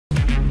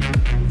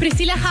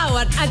Prissila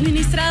Howard,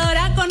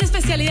 administradora con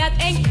especialidad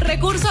en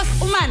recursos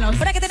humanos.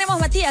 ¿Por qué tenemos,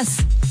 Matías?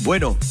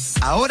 Bueno,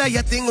 ahora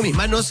ya tengo en mis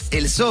manos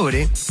el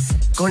sobre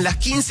con las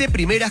 15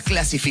 primeras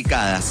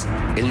clasificadas.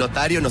 El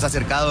notario nos ha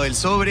acercado el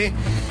sobre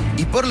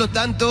y por lo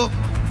tanto,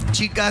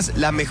 chicas,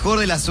 la mejor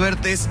de las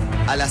suertes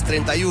a las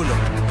 31.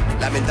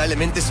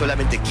 Lamentablemente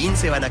solamente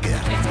 15 van a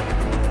quedar.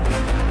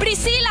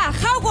 Prissila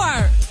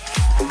Howard.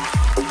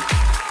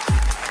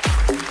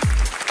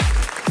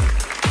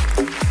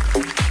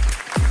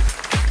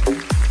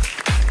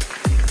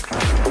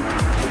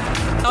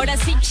 Ahora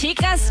sí,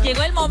 chicas,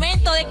 llegó el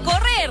momento de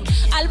correr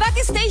al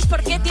backstage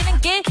porque tienen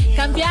que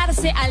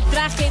cambiarse al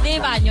traje de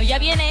baño. Ya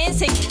viene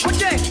ese.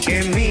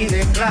 En mi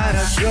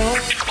declaración,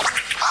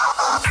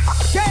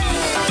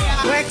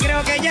 pues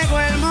creo que llegó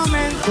el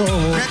momento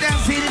de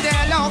decirte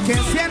lo que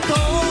siento.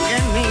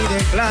 En mi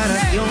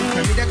declaración,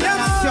 de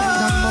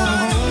amor,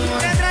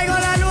 te traigo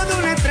la luz de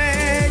una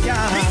estrella,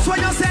 mis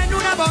sueños en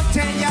una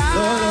botella.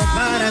 Todo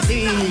para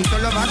ti,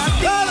 solo para ti.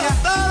 Todo.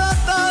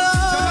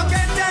 Solo que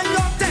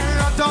tengo te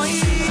lo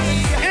doy.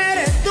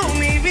 Eres tú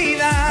mi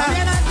vida,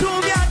 también eres tú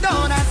mi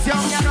adoración,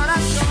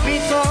 mi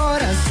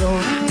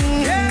corazón.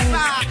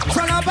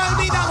 Solo para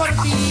olvidar por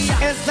ti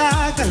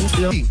esta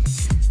canción. Sí.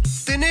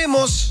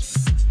 Tenemos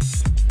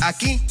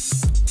aquí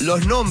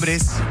los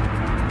nombres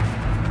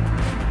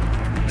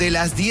de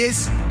las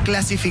 10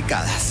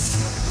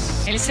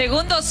 clasificadas. El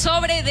segundo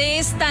sobre de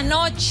esta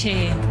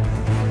noche.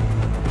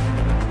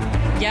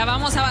 Ya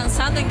vamos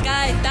avanzando en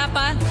cada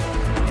etapa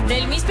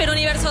del Miss Perú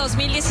Universo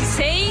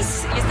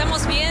 2016 y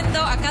estamos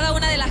viendo a cada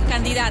una de las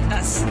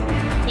candidatas.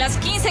 Las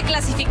 15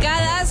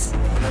 clasificadas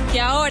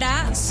que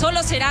ahora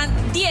solo serán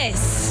 10.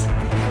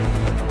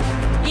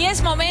 Y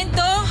es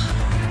momento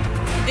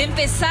de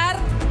empezar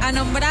a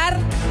nombrar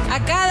a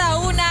cada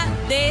una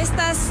de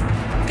estas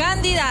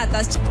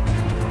candidatas.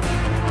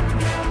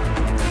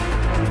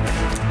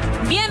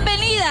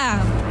 Bienvenida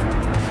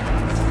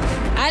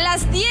a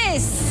las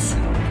 10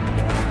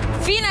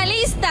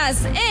 finalistas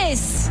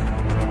es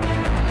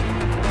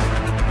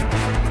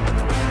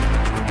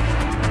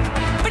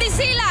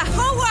Prissila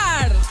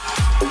Howard.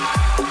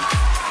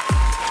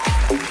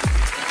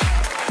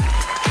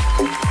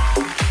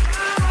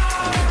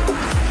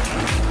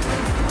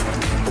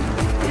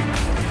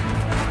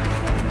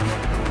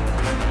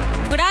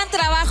 Gran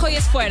trabajo y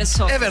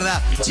esfuerzo. Es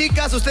verdad.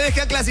 Chicas, ustedes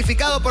que han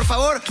clasificado, por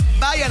favor,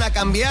 vayan a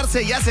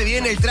cambiarse. Ya se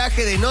viene el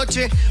traje de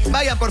noche.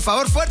 Vayan, por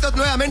favor. Fuerte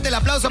nuevamente el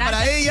aplauso. Gracias,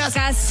 para ellas.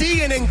 Chicas.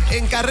 Siguen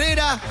en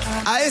carrera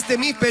a este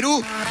Miss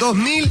Perú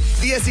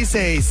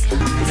 2016.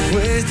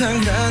 Fue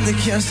tan grande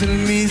que hasta el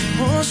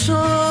mismo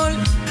sol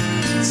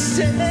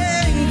se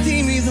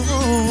intimidó.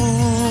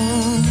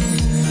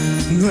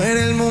 No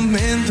era el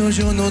momento,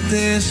 yo no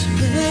te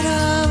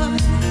esperaba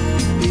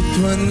y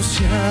tú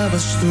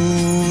anunciabas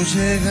tu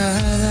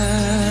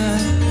llegada.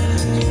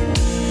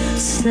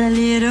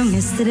 Salieron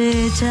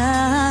estrellas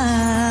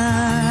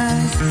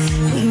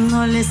y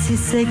no les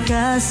hice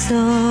caso.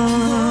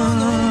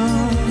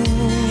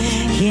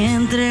 Y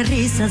entre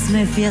risas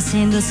me fui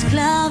haciendo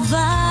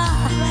esclava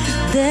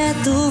de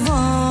tu voz.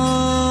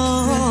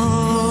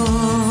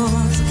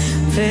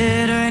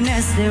 Pero en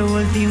este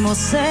último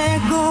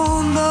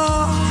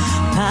segundo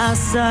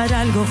pasar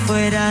algo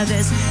fuera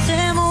de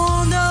este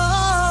mundo.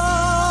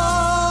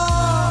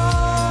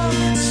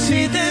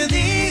 Si te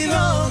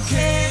digo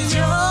que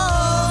yo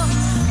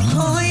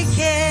hoy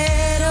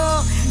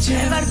quiero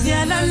llevarte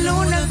a la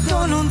luna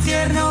con un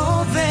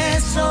tierno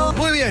beso.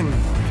 Muy bien.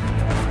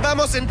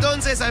 Vamos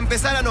entonces a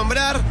empezar a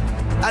nombrar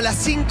a las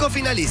 5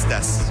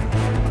 finalistas.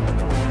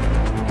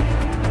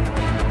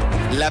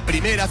 La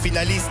primera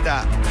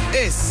finalista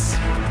es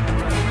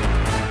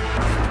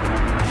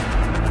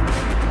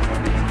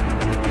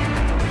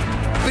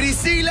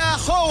Prissila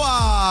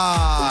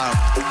Howard.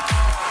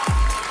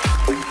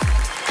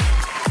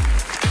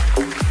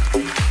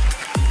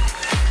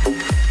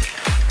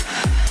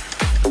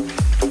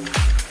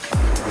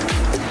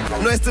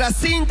 Nuestras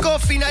 5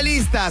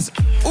 finalistas,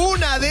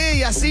 una de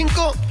ellas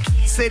 5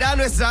 será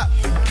nuestra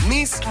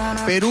Miss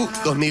Perú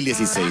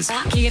 2016.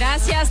 Y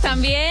gracias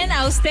también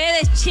a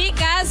ustedes,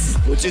 chicas,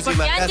 muchísimas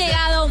porque gracias. Han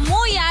llegado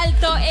muy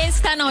alto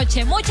esta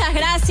noche. Muchas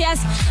gracias.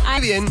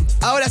 Muy bien,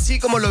 ahora sí,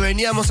 como lo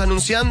veníamos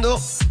anunciando,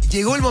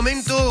 llegó el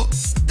momento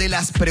de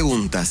las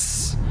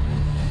preguntas.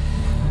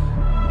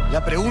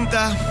 La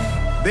pregunta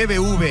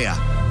BBVA.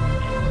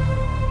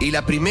 Y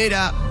la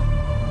primera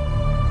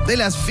de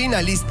las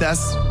finalistas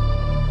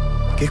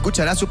que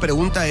escuchará su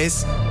pregunta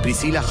es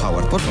Prissila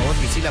Howard. Por favor,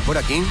 Prissila, por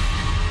aquí.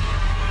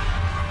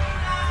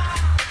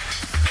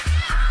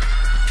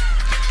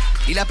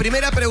 Y la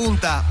primera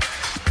pregunta,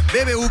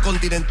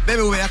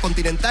 BBVA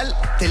Continental,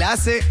 te la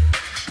hace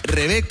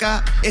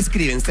Rebeca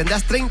Escribens.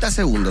 Tendrás 30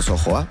 segundos,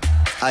 ojo, ¿ah?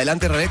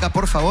 Adelante, Rebeca,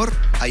 por favor.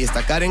 Ahí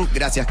está Karen.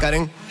 Gracias,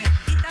 Karen.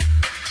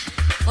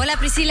 Hola,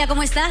 Prissila,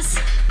 ¿cómo estás?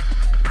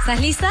 ¿Estás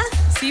lista?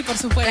 Sí, por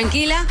supuesto.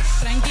 ¿Tranquila?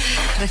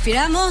 Tranquila.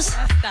 ¿Respiramos?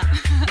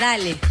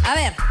 Dale. A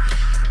ver,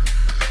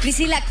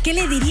 Prissila, ¿qué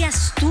le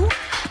dirías tú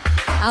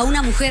a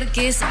una mujer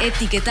que es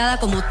etiquetada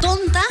como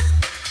tonta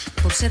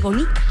por ser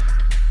bonita?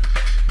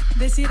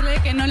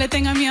 decirle que no le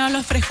tenga miedo a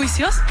los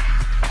prejuicios,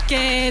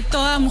 que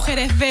toda mujer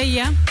es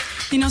bella,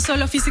 y no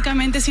solo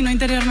físicamente, sino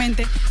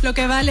interiormente. Lo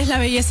que vale es la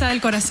belleza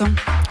del corazón.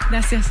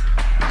 Gracias.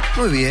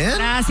 Muy bien.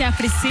 Gracias,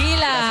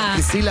 Prissila. Gracias,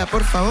 Prissila,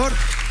 por favor.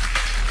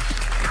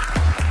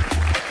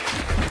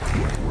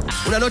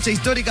 Una noche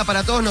histórica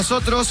para todos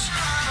nosotros.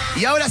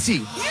 Y ahora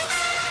sí,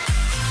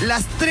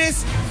 las 3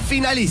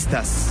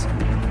 finalistas.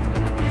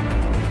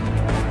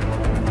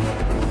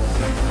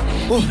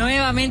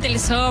 Nuevamente el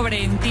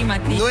sobre en ti,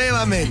 Mati.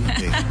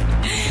 Nuevamente.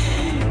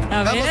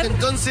 Vamos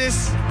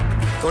entonces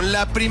con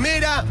la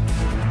primera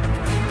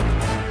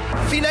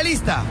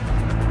finalista.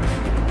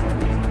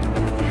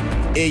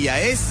 Ella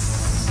es...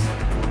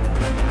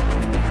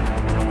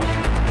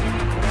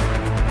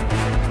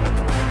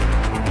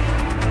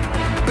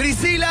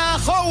 Prissila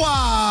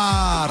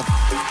Howard.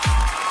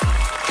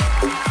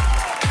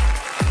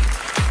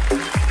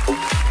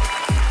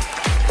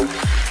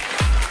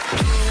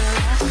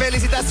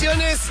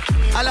 Felicitaciones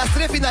a las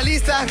 3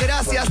 finalistas.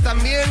 Gracias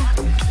también.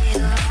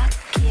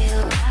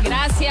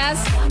 Gracias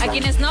a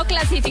quienes no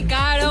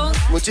clasificaron.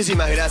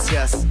 Muchísimas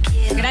gracias.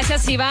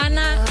 Gracias,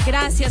 Ivana.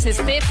 Gracias,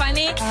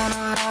 Stephanie.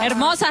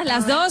 Hermosas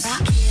las dos.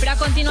 Pero a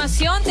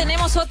continuación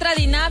tenemos otra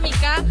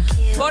dinámica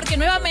porque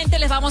nuevamente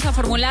les vamos a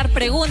formular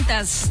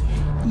preguntas.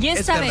 Y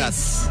esta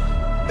vez...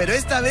 Pero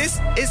esta vez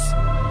es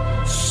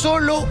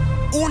solo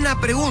una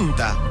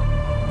pregunta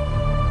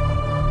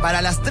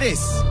para las 3.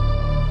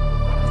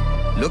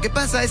 Lo que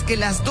pasa es que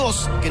las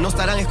 2 que no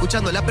estarán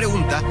escuchando la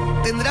pregunta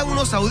tendrán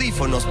unos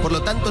audífonos, por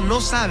lo tanto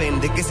no saben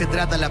de qué se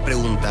trata la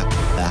pregunta.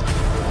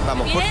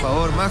 Vamos, por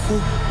favor, Maju.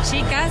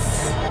 Chicas,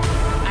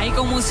 ahí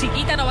con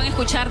musiquita no van a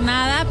escuchar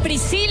nada.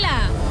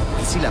 Prissila.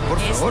 Prissila, por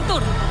favor. Es tu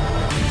turno.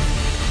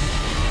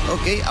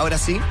 Ok, ahora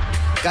sí.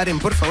 Karen,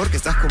 por favor, que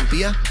estás con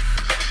Pía.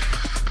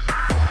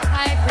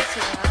 Hi,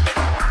 Prissila.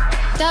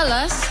 Tell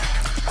us,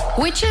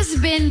 which has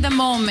been the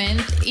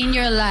moment in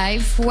your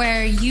life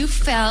where you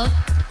felt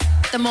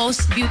the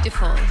most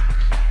beautiful?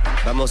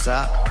 Vamos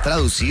a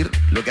traducir.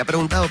 Lo que ha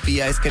preguntado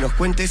Pía es que nos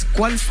cuentes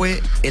cuál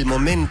fue el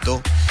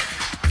momento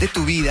de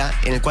tu vida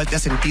en el cual te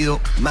has sentido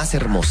más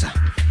hermosa.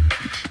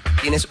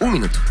 Tienes 1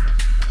 minuto.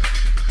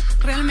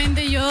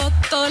 Realmente yo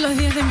todos los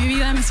días de mi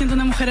vida me siento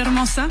una mujer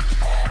hermosa.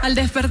 Al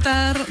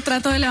despertar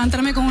trato de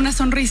levantarme con una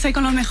sonrisa y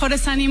con los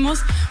mejores ánimos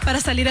para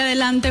salir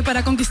adelante,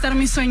 para conquistar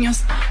mis sueños.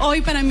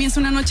 Hoy para mí es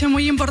una noche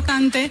muy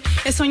importante.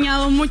 He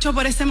soñado mucho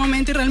por este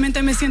momento y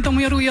realmente me siento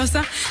muy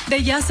orgullosa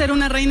de ya ser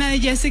una reina de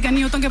Jessica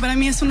Newton, que para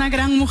mí es una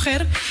gran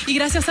mujer. Y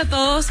gracias a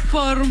todos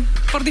por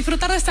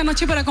disfrutar de esta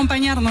noche y por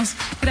acompañarnos.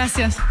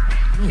 Gracias.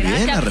 Muy bien,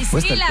 Gracias, la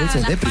respuesta Prissila.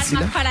 entonces de Las Prissila.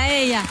 palmas para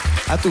ella.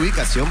 A tu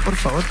ubicación, por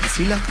favor,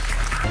 Prissila.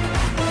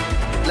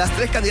 Las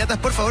 3 candidatas,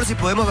 por favor, si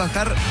podemos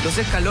bajar los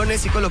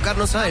escalones y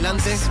colocarnos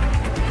adelante.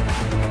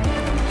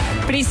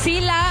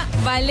 Prissila,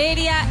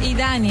 Valeria y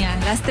Dania,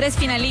 las 3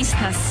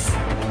 finalistas.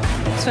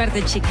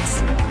 Suerte, chicas.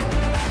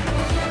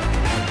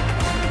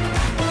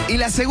 Y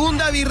la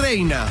segunda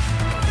virreina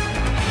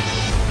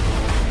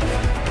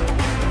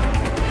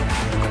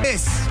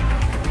es...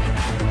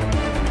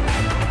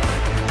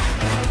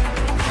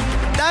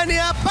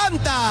 Dania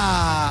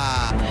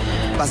Panta.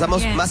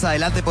 Pasamos Bien. más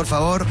adelante, por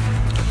favor.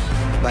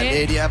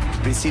 Valeria,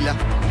 Prissila.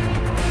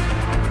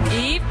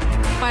 Y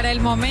para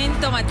el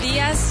momento,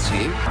 Matías,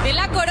 Sí. de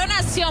la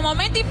coronación,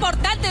 momento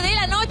importante de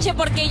la noche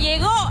porque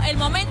llegó el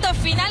momento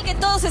final que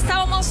todos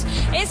estábamos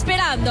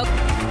esperando.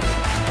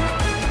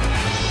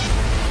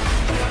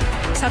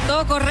 Está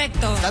todo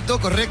correcto. Está todo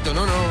correcto,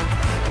 ¿no?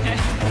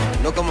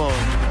 No como...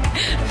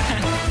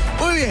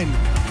 Muy bien.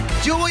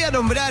 Yo voy a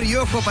nombrar, y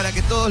ojo para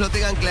que todos lo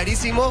tengan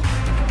clarísimo,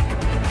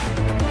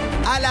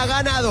 a la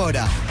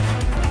ganadora.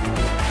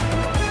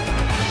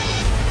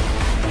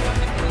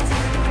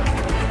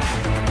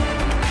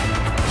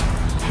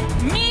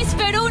 Miss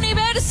Perú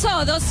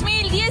Universo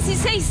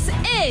 2016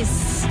 es...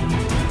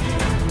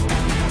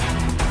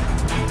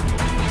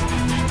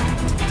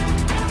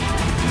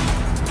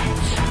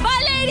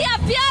 ¡Valeria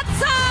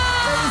Piazza!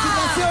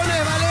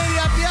 ¡Felicitaciones,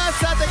 Valeria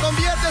Piazza! Te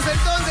conviertes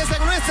entonces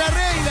en nuestra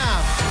reina.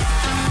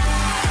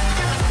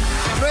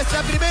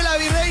 Nuestra primera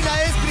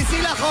virreina es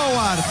Prissila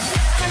Howard.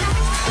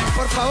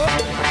 Por favor.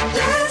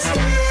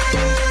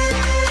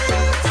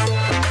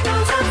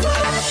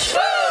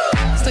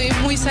 Estoy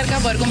muy cerca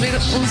de poder cumplir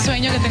un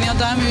sueño que he tenido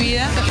toda mi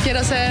vida.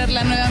 Quiero ser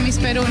la nueva Miss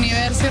Perú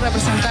Universo y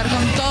representar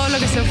con todo lo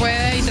que se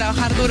puede y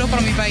trabajar duro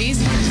por mi país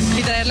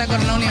y traer la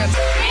corona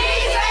universal.